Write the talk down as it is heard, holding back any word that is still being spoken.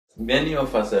Many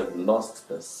of us have lost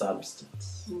the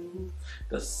substance.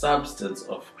 The substance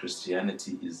of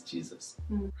Christianity is Jesus.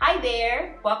 Hi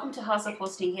there, welcome to House of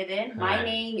Hosting Heaven. My Hi.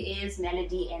 name is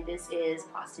Melody and this is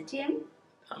Pastor Tim.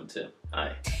 I'm Tim.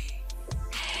 Hi.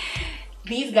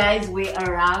 These guys were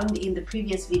around in the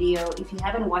previous video. If you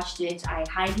haven't watched it, I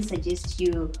highly suggest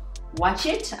you watch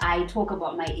it. I talk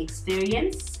about my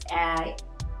experience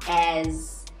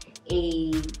as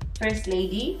a first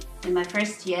lady in my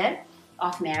first year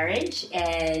of marriage,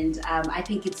 and I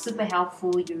think it's super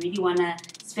helpful. You really want to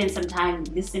spend some time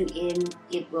listen in.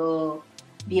 It will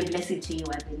be a blessing to you,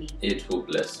 I believe. It will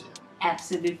bless you.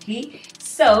 Absolutely.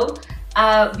 So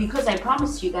because I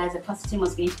promised you guys that Pastor Tim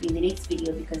was going to be in the next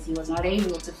video because he was not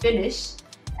able to finish,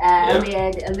 we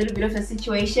had a little bit of a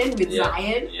situation with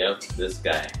Zion. Yep, this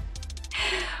guy.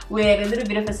 We had a little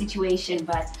bit of a situation,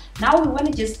 but now we want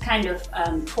to just kind of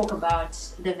talk about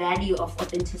the value of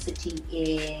authenticity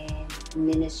in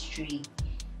ministry.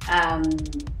 I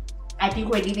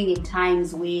think we're living in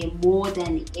times where more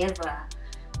than ever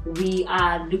we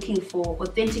are looking for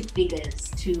authentic figures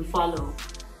to follow.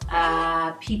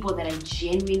 People that are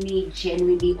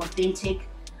genuinely authentic.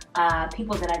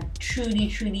 People that are truly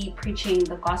preaching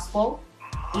the gospel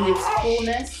in its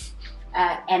fullness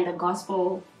and the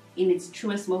gospel in its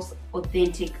truest, most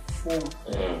authentic form.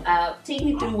 Take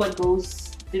me through what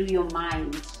goes through your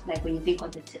mind, like when you think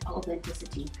of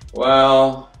authenticity.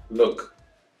 Well, look,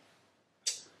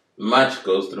 much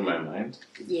goes through my mind.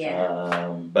 Yeah.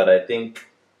 But I think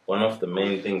one of the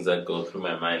main things that go through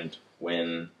my mind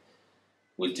when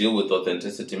we deal with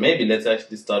authenticity, maybe let's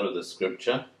actually start with the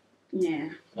scripture.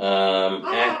 Yeah.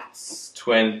 Acts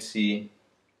 20.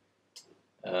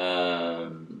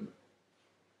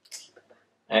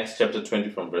 Acts chapter 20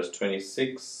 from verse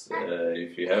 26.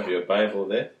 If you have your Bible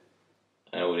there,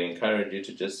 I would encourage you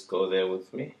to just go there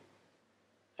with me.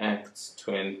 Acts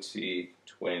 20,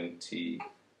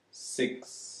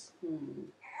 26. Okay,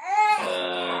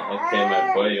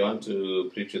 my boy, you want to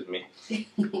preach with me?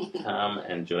 Come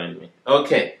and join me.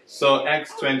 Okay, so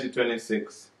Acts 20,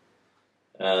 26.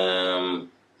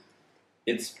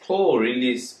 It's Paul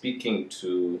really speaking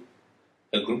to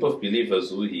a group of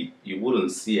believers who he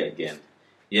wouldn't see again.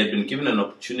 He had been given an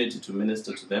opportunity to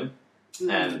minister to them,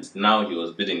 and now he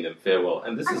was bidding them farewell.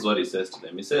 And this is what he says to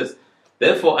them. He says,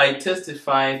 "Therefore I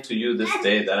testify to you this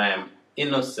day that I am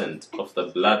innocent of the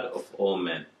blood of all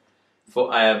men.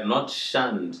 For I have not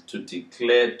shunned to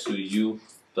declare to you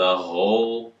the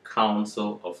whole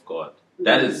counsel of God."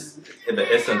 That is the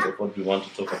essence of what we want to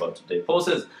talk about today. Paul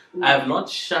says, "I have not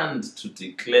shunned to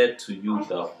declare to you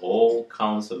the whole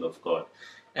counsel of God."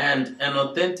 And an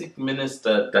authentic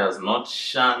minister does not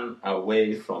shun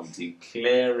away from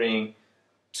declaring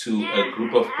to a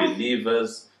group of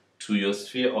believers, to your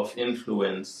sphere of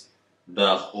influence,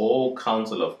 the whole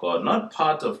counsel of God. Not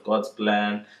part of God's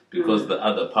plan because the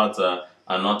other parts are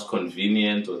not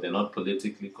convenient, or they're not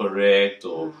politically correct,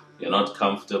 or you're not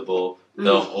comfortable.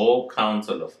 The whole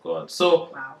counsel of God.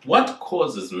 So what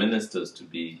causes ministers to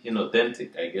be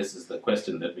inauthentic, I guess, is the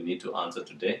question that we need to answer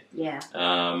today. Yeah.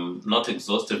 Not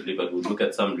exhaustively, but we'll look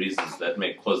at some reasons that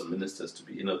may cause ministers to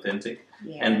be inauthentic.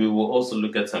 Yeah. And we will also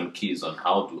look at some keys on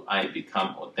how do I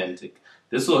become authentic.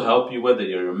 This will help you whether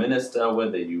you're a minister,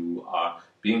 whether you are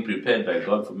being prepared by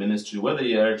God for ministry, whether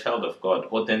you're a child of God.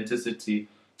 Authenticity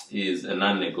is a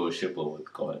non-negotiable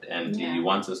with God, and He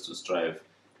wants us to strive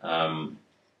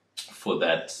for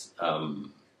that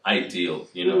ideal,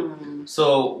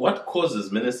 So what causes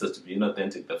ministers to be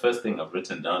inauthentic? The first thing I've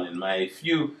written down in my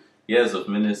few years of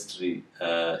ministry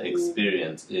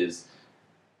experience is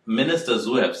ministers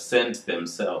who have sent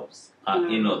themselves are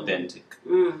inauthentic.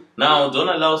 Now, don't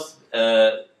allow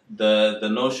the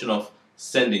notion of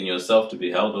sending yourself to be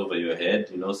held over your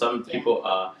head. Some people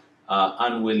are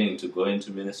unwilling to go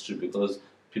into ministry because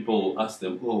people will ask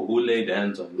them, "Oh, who laid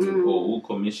hands on you? Or who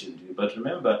commissioned you?" But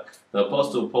remember, the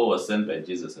Apostle Paul was sent by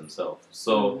Jesus himself.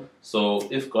 So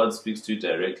if God speaks to you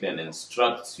directly and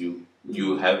instructs you,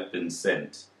 you have been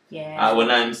sent. Yeah.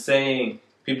 When I'm saying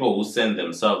people who send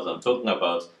themselves, I'm talking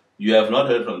about you have not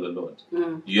heard from the Lord.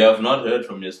 You have not heard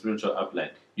from your spiritual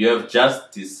upline. You have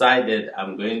just decided,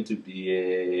 I'm going to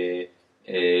be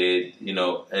an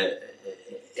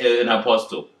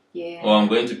apostle. Yeah. Or I'm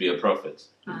going to be a prophet.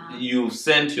 You've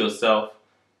sent yourself.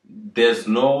 There's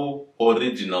no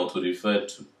original to refer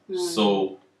to.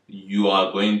 So you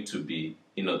are going to be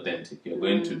inauthentic. You're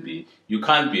going to be. You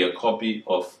can't be a copy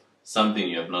of something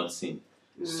you have not seen.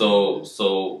 So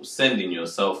sending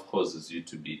yourself causes you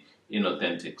to be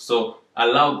inauthentic. So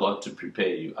allow God to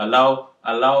prepare you. Allow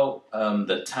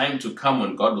the time to come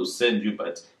when God will send you,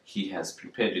 but He has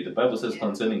prepared you. The Bible says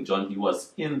concerning John, he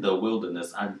was in the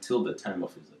wilderness until the time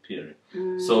of his appearing.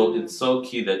 So it's so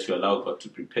key that you allow God to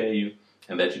prepare you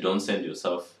and that you don't send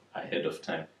yourself ahead of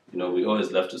time. We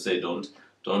always love to say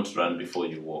don't run before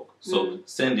you walk. So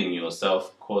sending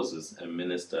yourself causes a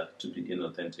minister to be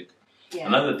inauthentic. Yeah.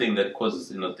 Another thing that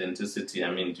causes inauthenticity,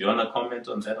 do you want to comment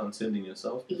on that, on sending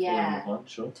yourself? Yeah, move on?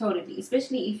 Sure. Totally.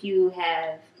 Especially if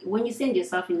when you send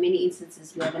yourself, in many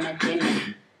instances, you have an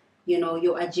agenda.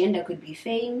 Your agenda could be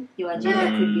fame, your agenda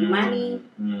could be money.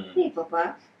 Hey,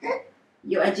 Papa.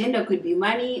 Your agenda could be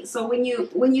money. So when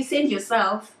you send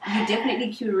yourself, you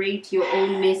definitely curate your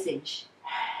own message.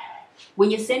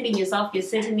 When you're sending yourself, you're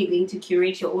certainly going to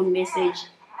curate your own message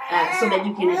so that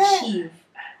you can achieve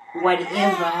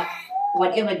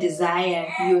whatever desire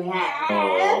you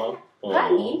have.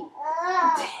 Honey.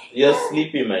 You're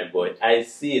sleepy, my boy. I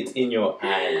see it in your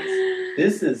eyes.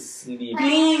 This is sleep.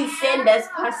 Please send us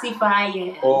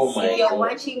pacifiers. Oh my If you're God.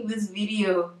 watching this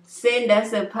video, send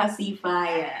us a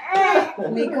pacifier.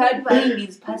 We can't find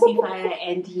his pacifier,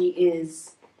 and he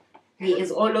is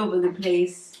all over the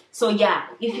place. So yeah,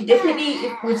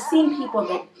 if we've seen people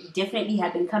that definitely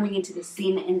have been coming into the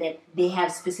scene and that they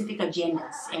have specific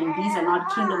agendas, and these are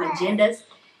not kingdom agendas.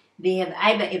 They have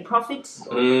either a profit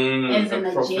as an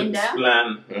agenda.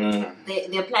 Plan.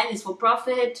 Their plan is for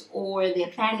profit, or their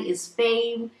plan is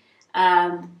fame.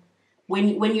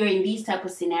 When you're in these type of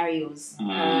scenarios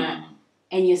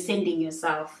and you're sending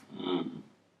yourself,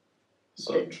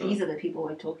 these are the people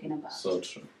we're talking about. So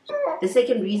true. The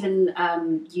second reason,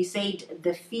 you said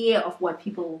the fear of what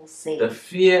people will say. The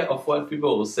fear of what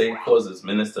people will say causes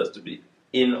ministers to be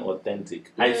inauthentic.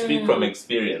 I speak from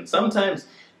experience. Sometimes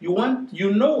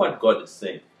you know what God is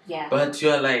saying. Yeah. But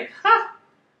you're like,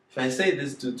 if I say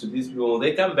this to these people,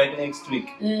 they come back next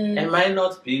week. Am I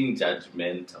not being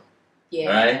judgmental? Yeah.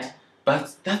 Right?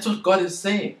 But that's what God is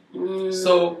saying.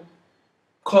 So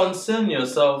concern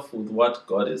yourself with what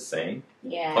God is saying.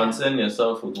 Yeah. Concern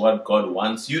yourself with what God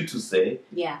wants you to say.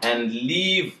 Yeah. And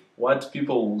leave what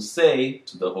people will say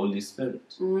to the Holy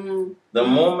Spirit. The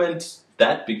moment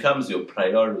that becomes your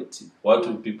priority, what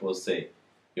will people say?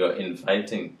 You're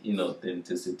inviting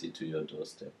inauthenticity to your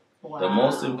doorstep. Wow. The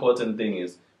most important thing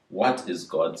is, what is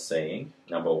God saying?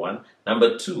 Number one.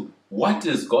 Number two, what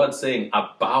is God saying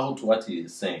about what He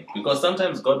is saying? Because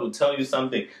sometimes God will tell you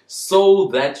something so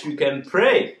that you can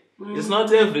pray. It's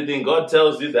not everything God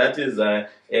tells you that is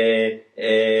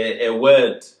a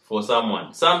word for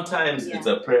someone. Sometimes it's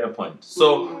a prayer point.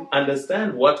 So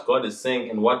understand what God is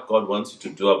saying and what God wants you to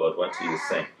do about what He is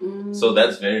saying. So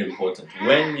that's very important.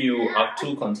 When you are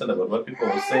too concerned about what people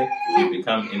will say, you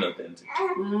become inauthentic.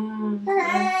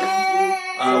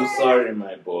 I'm sorry,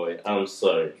 my boy. I'm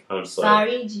sorry.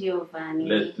 Sorry, Giovanni.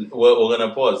 We're going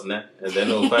to pause now, and then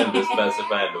we'll find this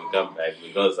pacifier and we'll come back.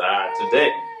 Because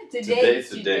Today.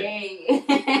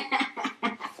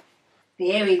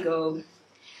 There we go.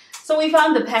 So we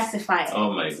found the pacifier.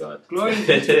 Oh my God. Glory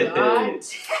be to God.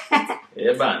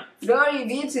 Yeah, Glory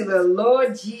be to the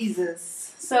Lord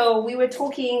Jesus. So we were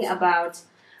talking about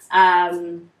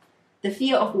the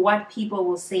fear of what people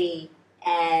will say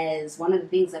as one of the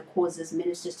things that causes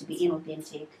ministers to be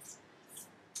inauthentic.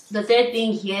 The third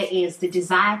thing here is the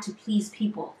desire to please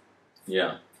people.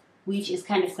 Yeah. Which is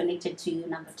kind of connected to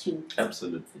number two.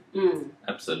 Absolutely.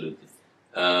 Absolutely.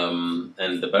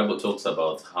 And the Bible talks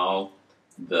about how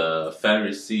the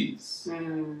Pharisees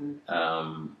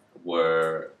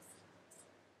were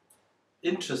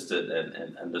interested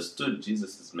and understood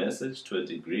Jesus' message to a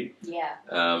degree. Yeah.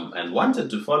 And wanted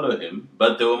to follow Him,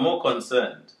 but they were more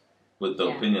concerned with the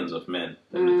opinions of men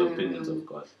than with the opinions of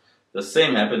God. The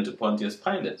same happened to Pontius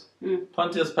Pilate.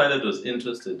 Pontius Pilate was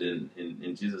interested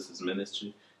in Jesus'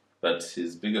 ministry, but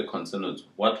his bigger concern was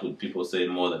what would people say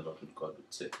more than what would God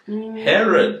would say.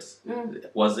 Herod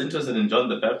was interested in John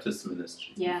the Baptist's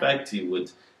ministry. Yeah. In fact, he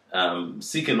would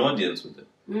seek an audience with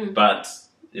him. But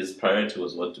his priority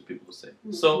was what do people say.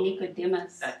 So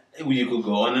Nicodemus. You could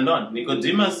go on and on.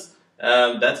 Nicodemus,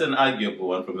 that's an arguable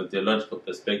one from a theological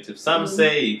perspective. Some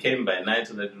say he came by night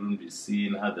so that he wouldn't be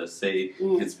seen. Others say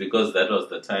it's because that was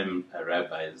the time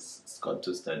rabbis got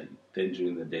to study. Then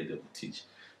during the day they would teach.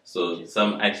 So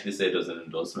some actually say it was an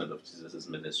endorsement of Jesus'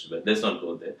 ministry, but let's not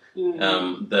go there.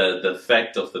 The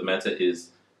fact of the matter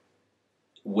is,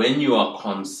 when you are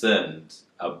concerned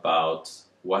about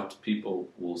what people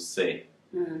will say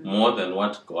more than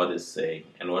what God is saying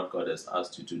and what God has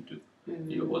asked you to do,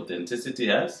 your authenticity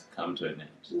has come to an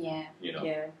end. Yeah.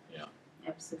 Yeah.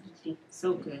 Absolutely.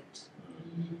 So good.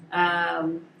 A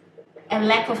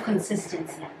lack of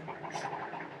consistency.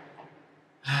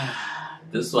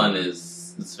 This one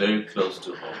it's very close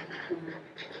to home.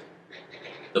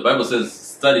 The Bible says,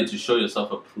 study to show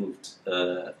yourself approved,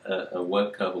 a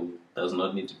worker who does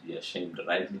not need to be ashamed,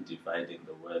 rightly dividing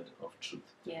the word of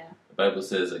truth. Yeah. The Bible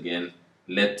says again,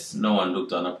 let no one look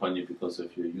down upon you because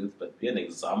of your youth, but be an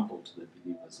example to the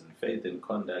believers in faith, in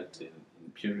conduct, in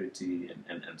purity,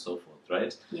 and so forth,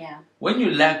 right? Yeah. When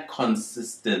you lack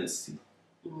consistency,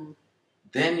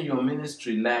 then your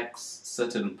ministry lacks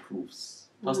certain proofs.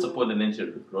 Pastor Paul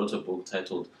Enenche wrote a book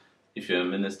titled, if you're a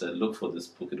minister, look for this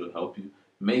book, it will help you,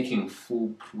 making full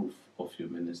proof of your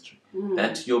ministry.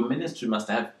 That your ministry must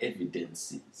have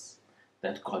evidences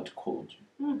that God called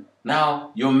you.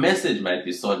 Now, your message might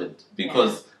be solid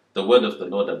because the word of the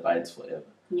Lord abides forever.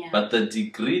 Yeah. But the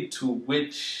degree to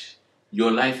which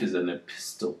your life is an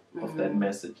epistle of that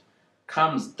message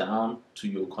comes down to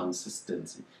your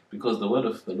consistency. Because the word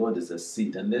of the Lord is a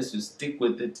seed. Unless you stick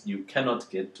with it, you cannot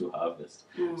get to harvest.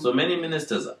 So many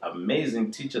ministers,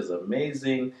 amazing teachers,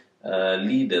 amazing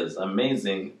leaders,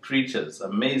 amazing preachers,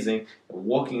 amazing,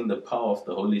 walking in the power of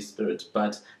the Holy Spirit,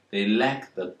 but they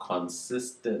lack the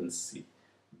consistency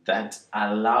that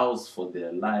allows for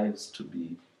their lives to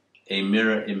be a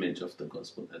mirror image of the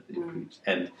gospel that they preach.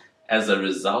 And as a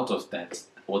result of that,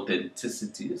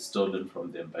 authenticity is stolen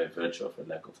from them by virtue of a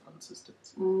lack of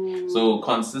consistency. So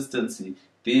consistency,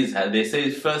 they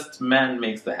say first man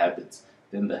makes the habits,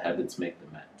 then the habits make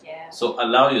the man. Yeah. So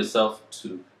allow yourself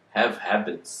to have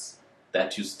habits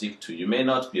that you stick to. You may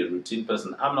not be a routine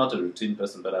person. I'm not a routine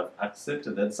person, but I've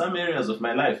accepted that some areas of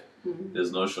my life,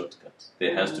 there's no shortcut.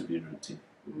 There has to be routine,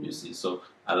 you see. So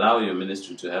allow your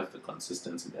ministry to have the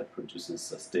consistency that produces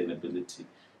sustainability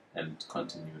and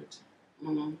continuity.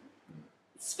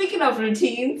 Speaking of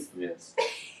routines, Yes.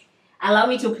 allow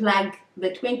me to plug the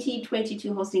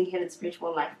 2022 Hosting Heaven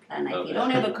Spiritual Life Planner. If you don't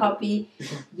have a copy,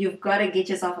 you've got to get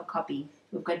yourself a copy.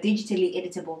 We've got digitally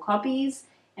editable copies,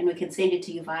 and we can send it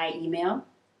to you via email.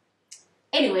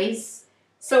 Anyways,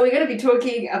 so we're going to be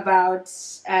talking about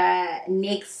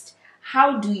next,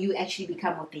 how do you actually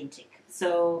become authentic?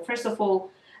 So first of all,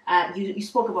 you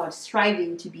spoke about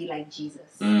striving to be like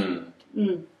Jesus.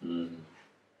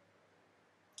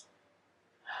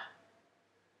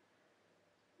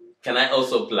 Can I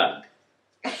also plug?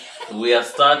 We are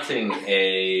starting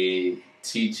a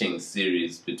teaching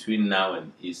series between now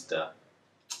and Easter.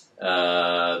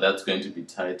 That's going to be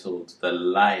titled The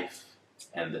Life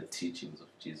and the Teachings of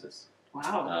Jesus.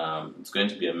 Wow. It's going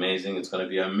to be amazing. It's going to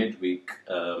be a midweek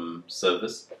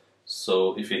service.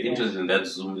 So if you're interested in that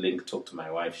Zoom link, talk to my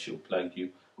wife. She'll plug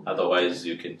you. Otherwise,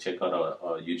 you can check out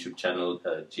our YouTube channel,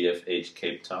 GFH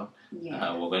Cape Town.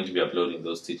 Yeah. We're going to be uploading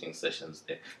those teaching sessions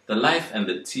there. The life and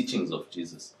the teachings of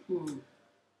Jesus.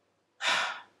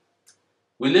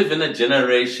 We live in a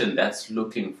generation that's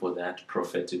looking for that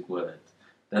prophetic word.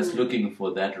 That's looking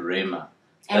for that rhema.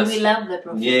 And we love the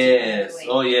prophetic. Yes.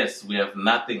 Oh, yes. We have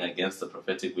nothing against the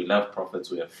prophetic. We love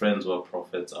prophets. We have friends who are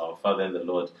prophets. Our Father in the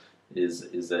Lord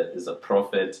is a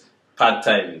prophet.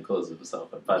 Part-time, he calls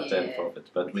himself a part-time prophet.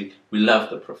 But we love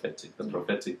the prophetic. The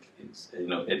prophetic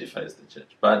edifies the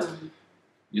church. But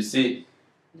you see,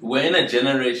 we're in a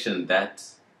generation that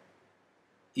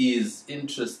is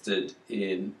interested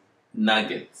in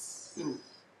nuggets.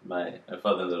 My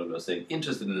father-in-law was saying,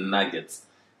 interested in nuggets,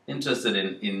 interested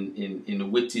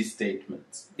in witty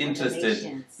statements,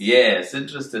 interested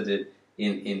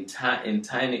in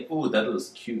tiny. Oh, that was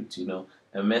cute,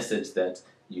 a message that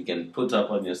you can put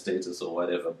up on your status or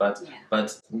whatever.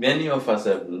 But many of us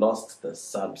have lost the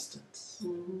substance.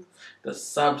 The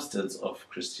substance of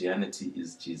Christianity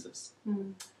is Jesus.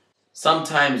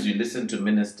 Sometimes you listen to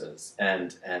ministers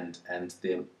and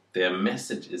their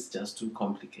message is just too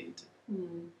complicated.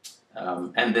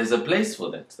 And there's a place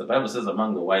for that. The Bible says,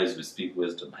 among the wise we speak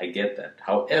wisdom. I get that.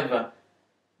 However,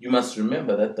 you must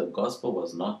remember that the gospel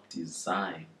was not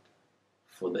designed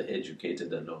for the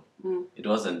educated alone. It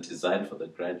wasn't designed for the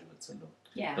graduates alone.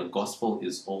 Yeah. The gospel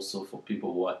is also for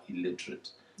people who are illiterate.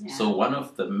 Yeah. So one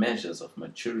of the measures of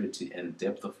maturity and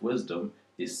depth of wisdom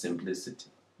is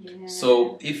simplicity. Yeah.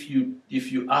 So if you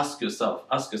ask yourself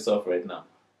right now,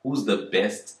 who's the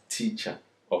best teacher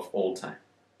of all time?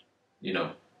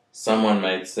 Someone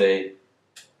might say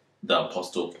the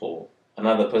Apostle Paul.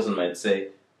 Another person might say,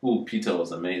 Peter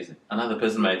was amazing. Another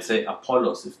person might say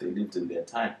Apollos if they lived in their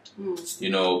time.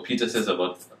 Peter says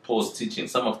about Paul's teaching,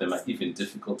 some of them are even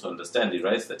difficult to understand. He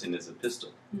writes that in his epistle.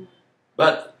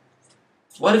 But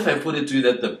what if I put it to you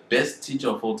that the best teacher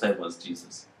of all time was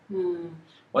Jesus?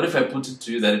 What if I put it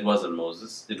to you that it wasn't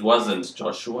Moses, it wasn't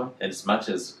Joshua, and as much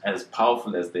as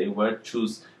powerful as they were,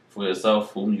 choose for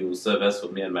yourself whom you will serve. As for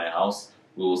me and my house,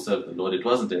 we will serve the Lord. It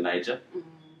wasn't Elijah.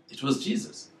 It was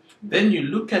Jesus. Then you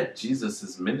look at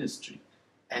Jesus' ministry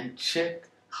and check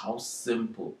how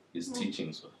simple his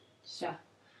teachings were. Sure.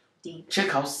 Deep. Check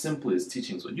how simple his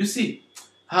teachings were. You see,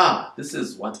 this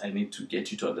is what I need to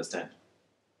get you to understand.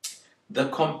 The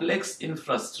complex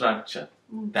infrastructure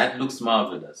that looks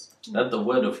marvelous, that the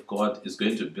Word of God is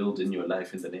going to build in your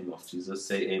life in the name of Jesus,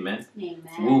 say amen,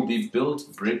 will be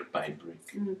built brick by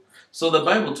brick. So the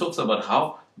Bible talks about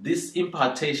how this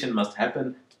impartation must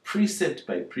happen precept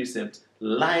by precept,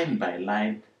 line by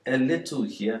line, a little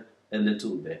here, a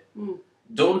little there.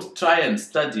 Don't try and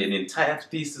study an entire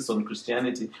thesis on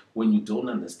Christianity when you don't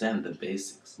understand the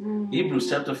basics. Hebrews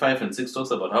chapter 5 and 6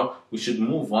 talks about how we should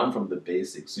move on from the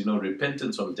basics.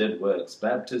 Repentance from dead works,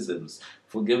 baptisms,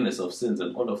 forgiveness of sins,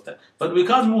 and all of that. But we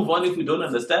can't move on if we don't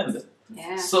understand them.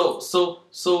 Yeah.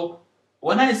 So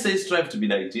when I say strive to be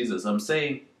like Jesus, I'm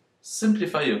saying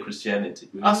simplify your Christianity.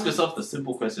 Ask yourself the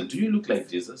simple question: do you look like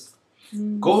Jesus?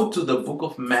 Go to the book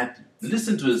of Matthew,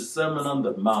 listen to his Sermon on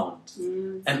the Mount,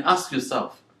 and ask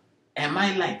yourself, am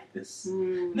I like this?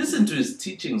 Listen to his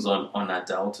teachings on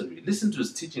adultery. Listen to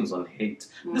his teachings on hate.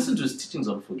 Listen to his teachings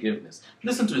on forgiveness.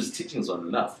 Listen to his teachings on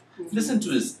love. Listen to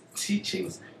his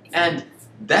teachings. And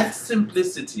that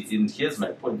simplicity, and here's my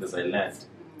point as I land,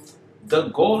 the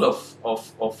goal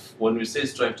of when we say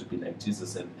strive to be like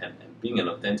Jesus and being an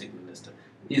authentic minister,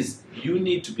 is you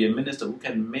need to be a minister who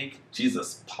can make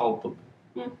Jesus palpable.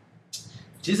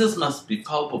 Jesus must be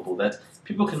palpable, that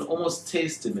people can almost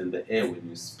taste him in the air when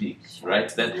you speak, right?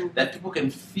 That people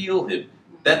can feel him.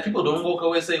 That people don't walk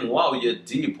away saying, wow, you're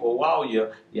deep, or wow,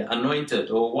 you're anointed,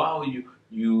 or wow,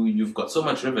 you've got so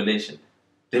much revelation.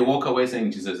 They walk away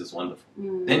saying Jesus is wonderful.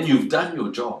 Then you've done your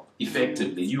job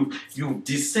effectively. You've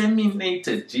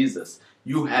disseminated Jesus.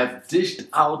 You have dished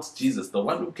out Jesus, the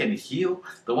one who can heal,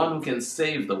 the one who can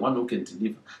save, the one who can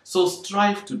deliver. So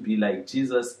strive to be like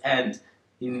Jesus, and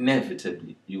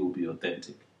inevitably you will be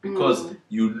authentic, because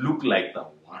you look like the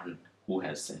one who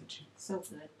has sent you. So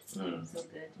good. So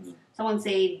good. Someone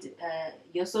said,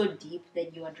 you're so deep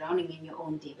that you are drowning in your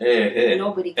own deep.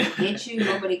 Nobody can get you,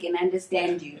 nobody can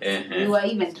understand you. You are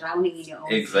even drowning in your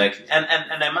own Exactly. And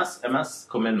I must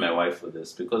commend my wife for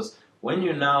this, because when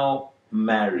you now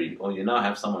marry, or you now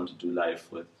have someone to do life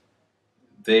with,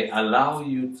 they allow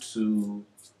you to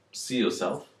see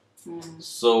yourself.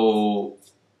 So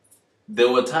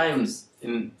there were times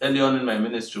early on in my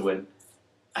ministry when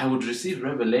I would receive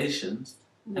revelations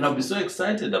and I'd be so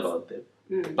excited about them,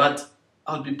 but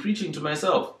I'll be preaching to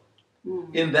myself,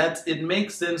 in that it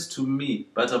makes sense to me,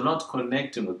 but I'm not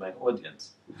connecting with my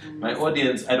audience. My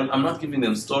audience, I'm not giving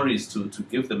them stories to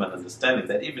give them an understanding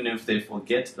that even if they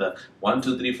forget the 1,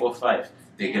 2, 3, 4, 5,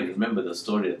 they can remember the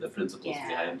story and the principles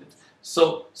behind it.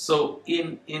 So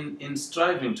in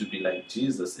striving to be like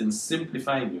Jesus, in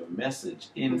simplifying your message,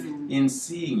 in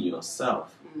seeing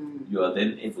yourself, you are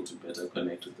then able to better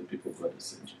connect with the people God has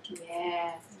sent you to.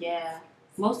 Yeah.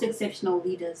 Most exceptional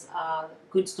leaders are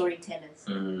good storytellers.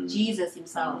 Jesus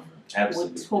himself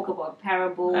would talk about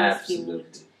parables.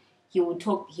 He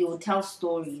would tell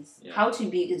stories. How to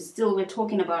be, still we're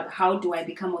talking about how do I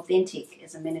become authentic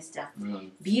as a minister.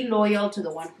 Be loyal to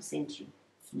the one who sent you.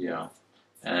 Yeah.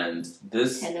 And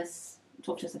this...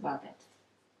 Talk to us about that.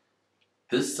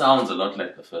 This sounds a lot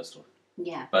like the first one.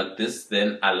 Yeah. But this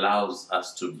then allows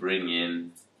us to bring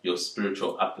in your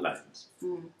spiritual uplines.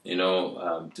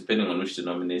 Depending on which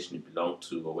denomination you belong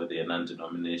to, or whether you're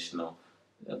non-denominational.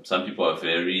 Some people are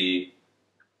very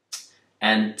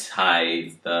anti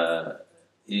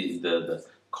the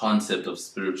concept of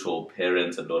spiritual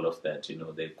parents and all of that.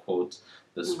 They quote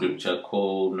the scripture,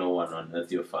 call no one on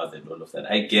earth your father, and all of that.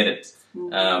 I get it.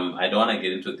 I don't want to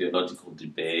get into a theological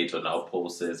debate on how Paul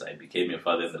says I became your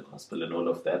father in the gospel and all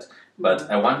of that.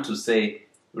 But I want to say,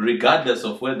 regardless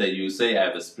of whether you say I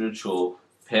have a spiritual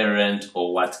parent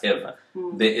or whatever,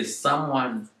 there is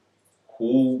someone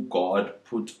who God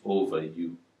put over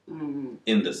you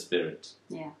in the spirit.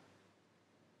 Yeah.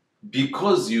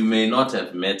 Because you may not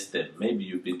have met them, maybe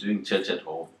you've been doing church at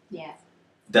home. Yeah.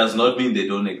 Does not mean they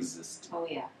don't exist. Oh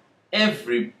yeah.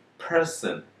 Every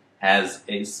person has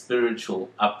a spiritual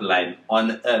upline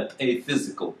on earth, a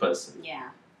physical person. Yeah.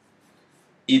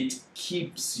 It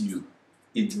keeps you.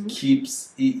 It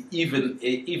keeps,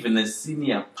 even a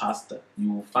senior pastor,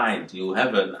 you will find, you will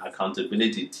have an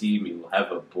accountability team, you will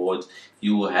have a board,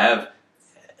 you will have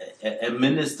a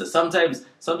minister. Sometimes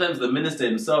the minister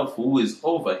himself, who is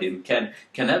over him, can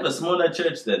have a smaller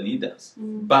church than he does.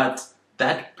 But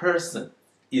that person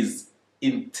is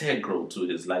integral to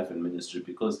his life and ministry,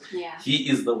 because he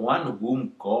is the one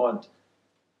whom God,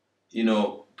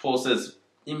 Paul says,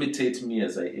 imitate me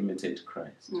as I imitate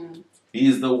Christ. He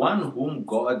is the one whom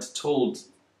God told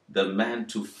the man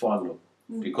to follow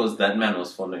because that man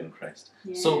was following Christ.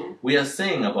 Yeah. So we are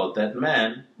saying about that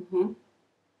man,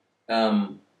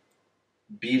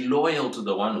 be loyal to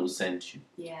the one who sent you.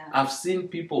 Yeah. I've seen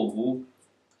people who,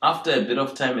 after a bit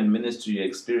of time in ministry, you're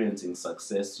experiencing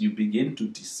success, you begin to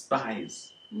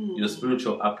despise your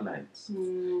spiritual uplines.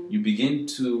 You begin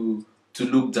to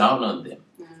look down on them.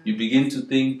 You begin to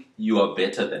think you are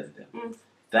better than them.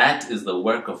 That is the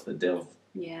work of the devil.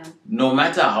 Yeah. No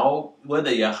matter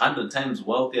whether you're 100 times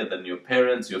wealthier than your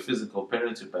parents, your physical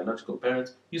parents, your biological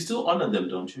parents, you still honor them,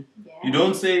 don't you? Yeah. You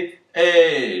don't say,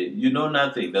 hey, you know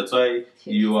nothing. That's why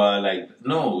you are like,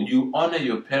 no, you honor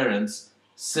your parents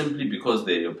simply because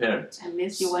they're your parents.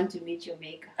 Unless you want to meet your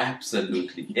maker.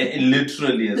 Absolutely. It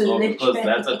literally is all because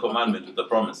that's a commandment with a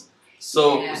promise.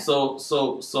 So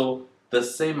the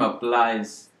same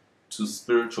applies to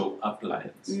spiritual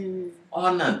uplines.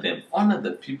 Honor them. Honor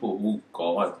the people who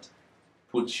God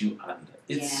put you under.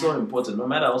 It's so important. No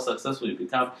matter how successful you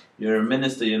become, you're a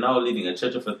minister, you're now leading a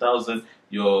church of 1,000,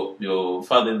 your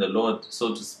father in the Lord,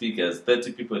 so to speak, has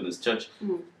 30 people in his church.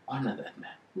 Honor that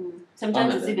man.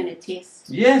 Sometimes it's even a test.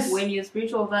 Yes. When your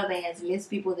spiritual father has less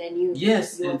people than you,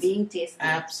 yes, you're being tested.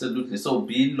 Absolutely. So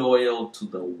be loyal to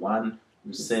the one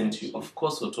who sent you. Of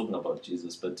course, we're talking about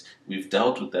Jesus, but we've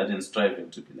dealt with that in striving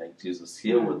to be like Jesus.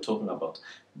 Here we're talking about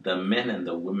the men and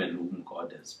the women whom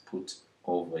God has put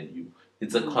over you.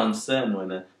 It's a concern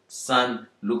when a son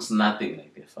looks nothing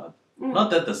like their father. Not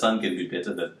that the son can be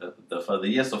better than the father.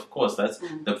 Yes, of course, that's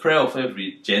the prayer of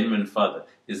every genuine father,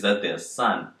 is that their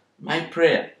son, my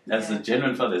prayer as a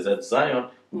genuine father, is that Zion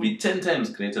will be 10 times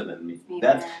greater than me.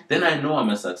 Then I know I'm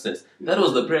a success. That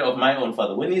was the prayer of my own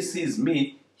father. When he sees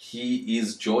me,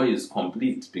 his joy is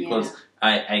complete because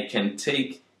I can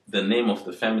take the name of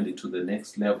the family to the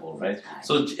next level, right?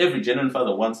 So every genuine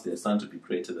father wants their son to be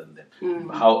greater than them.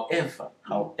 However,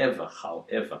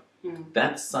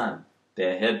 that son,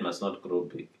 their head must not grow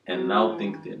big and now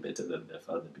think they're better than their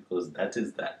father, because that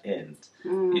is the end.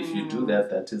 If you do that,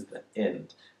 that is the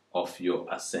end of your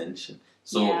ascension.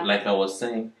 So like I was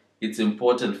saying, it's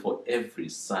important for every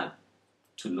son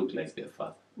to look like their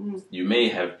father. You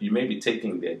may be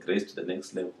taking their grace to the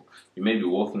next level. You may be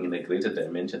walking in a greater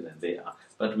dimension than they are.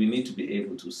 But we need to be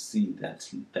able to see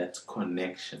that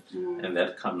connection, and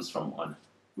that comes from honor.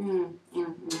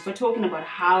 We're talking about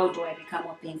how do I become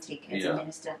authentic as a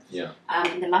minister.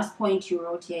 And the last point you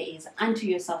wrote here is, unto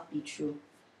yourself be true.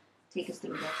 Take us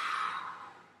through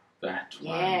that.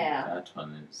 That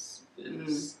one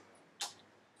is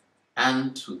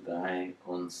unto thy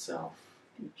own self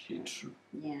be true.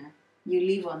 Yeah. You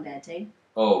live on that, eh?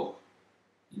 Oh,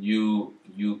 you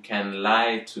can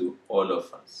lie to all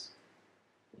of us.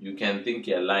 You can think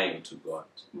you're lying to God.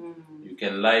 You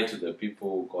can lie to the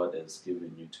people God has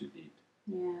given you to lead.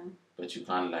 Yeah. But you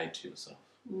can't lie to yourself.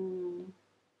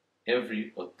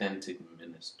 Every authentic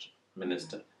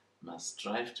minister must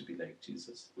strive to be like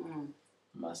Jesus,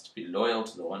 must be loyal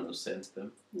to the one who sent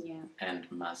them, and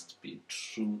must be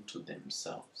true to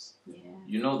themselves.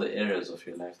 You know the areas of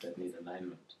your life that need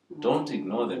alignment. Don't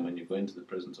ignore them when you go into the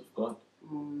presence of God.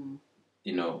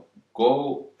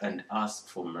 Go and ask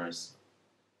for mercy.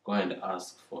 Go and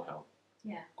ask for help.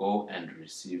 Go and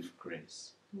receive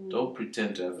grace. Don't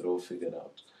pretend to have it all figured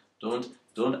out.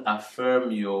 Don't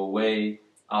affirm your way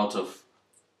out of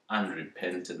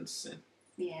unrepentant sin.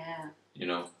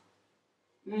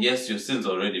 Yes, your sin's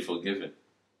already forgiven,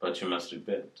 but you must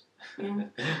repent.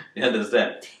 You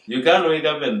understand? You can't wake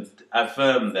up and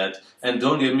affirm that. And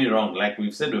don't get me wrong, like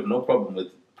we've said, we have no problem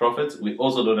with prophets. We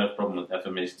also don't have problem with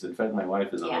affirmations. In fact, my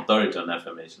wife is an authority on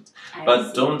affirmations.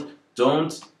 But don't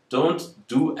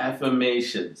do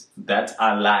affirmations that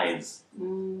are lies.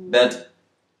 That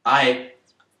I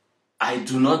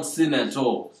do not sin at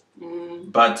all.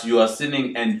 But you are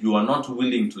sinning and you are not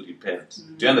willing to repent.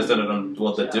 Do you understand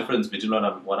what the difference between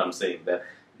what I'm saying? That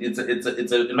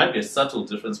it might be a subtle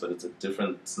difference, but it's a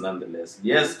difference nonetheless.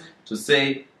 Yes, to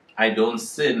say I don't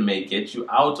sin may get you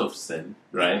out of sin,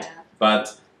 right?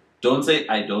 But don't say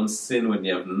I don't sin when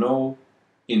you have no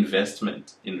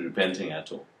investment in repenting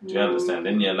at all. Do you understand?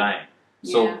 Then you're lying.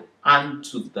 So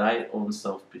unto thy own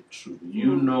self be true.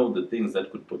 You know the things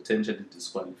that could potentially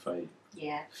disqualify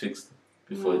you. Fix them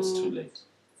before it's too late.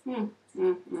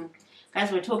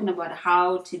 Guys, we're talking about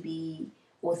how to be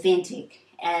authentic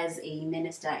as a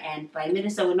minister, and by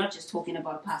minister we're not just talking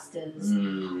about pastors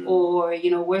or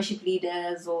worship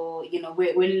leaders, or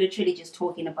we're literally just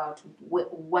talking about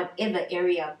whatever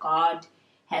area God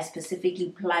has specifically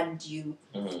plugged you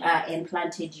and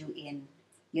planted you in.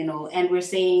 And we're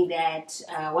saying that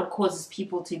what causes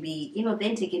people to be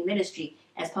inauthentic in ministry,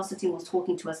 as Pastor Tim was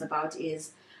talking to us about,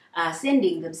 is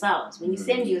sending themselves. When you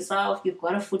send yourself, you've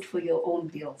got a foot for your own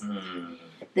bills. Mm.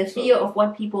 The fear of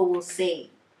what people will say,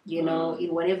 in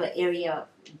whatever area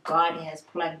God has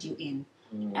plugged you in.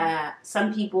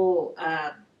 Some people,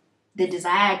 the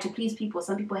desire to please people,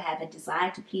 some people have a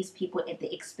desire to please people at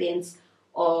the expense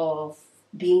of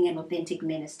being an authentic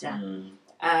minister.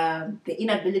 The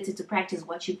inability to practice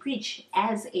what you preach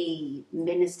as a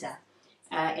minister.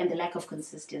 And the lack of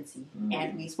consistency.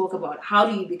 And we spoke about how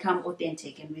do you become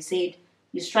authentic, and we said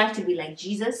you strive to be like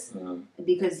Jesus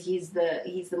because he's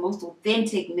the most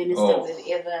authentic minister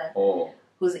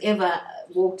who's ever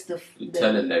walked the.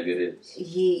 Tell it like it is.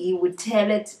 He would tell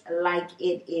it like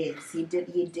it is.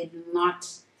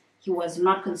 He was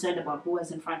not concerned about who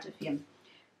was in front of him.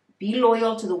 Be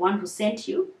loyal to the one who sent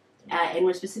you, and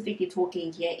we're specifically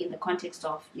talking here in the context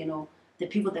of the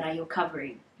people that are your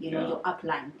covering, your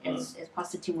upline, as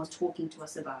Pastor Tim was talking to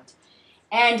us about.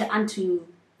 And unto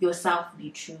yourself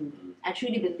be true. I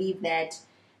truly believe that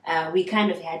we kind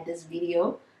of had this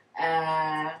video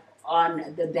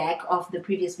on the back of the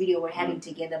previous video we're having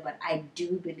together, but I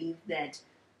do believe that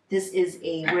this is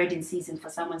a word in season for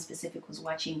someone specific who's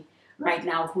watching right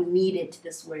now who needed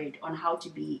this word on how to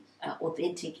be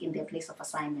authentic in their place of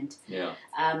assignment.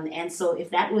 And so if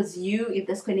that was you, if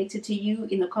that's connected to you,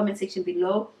 in the comment section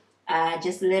below,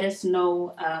 just let us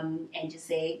know and just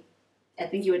say, I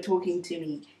think you were talking to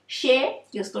me. Share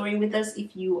your story with us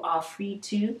if you are free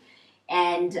to.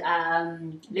 And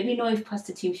let me know if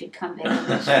Pastor Tim should come back on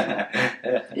the channel.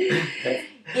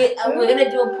 We're going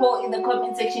to do a poll in the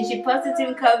comment section. Should Pastor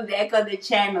Tim come back on the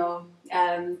channel?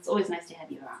 It's always nice to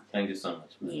have you around. Thank you so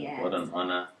much, man. Yeah. What an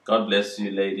honor. God bless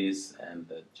you, ladies and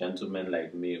the gentlemen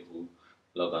like me who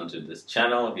log onto this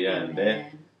channel here and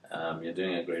there. You're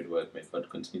doing a great work. May God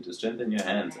continue to strengthen your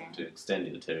hands and to extend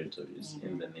your territories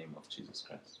in the name of Jesus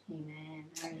Christ. Amen.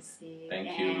 I receive.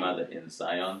 Thank you, Mother in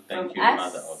Zion. Thank you,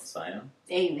 Mother of Zion.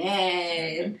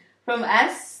 Amen. From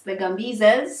us, the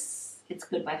Gambizas, it's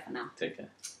goodbye for now. Take care.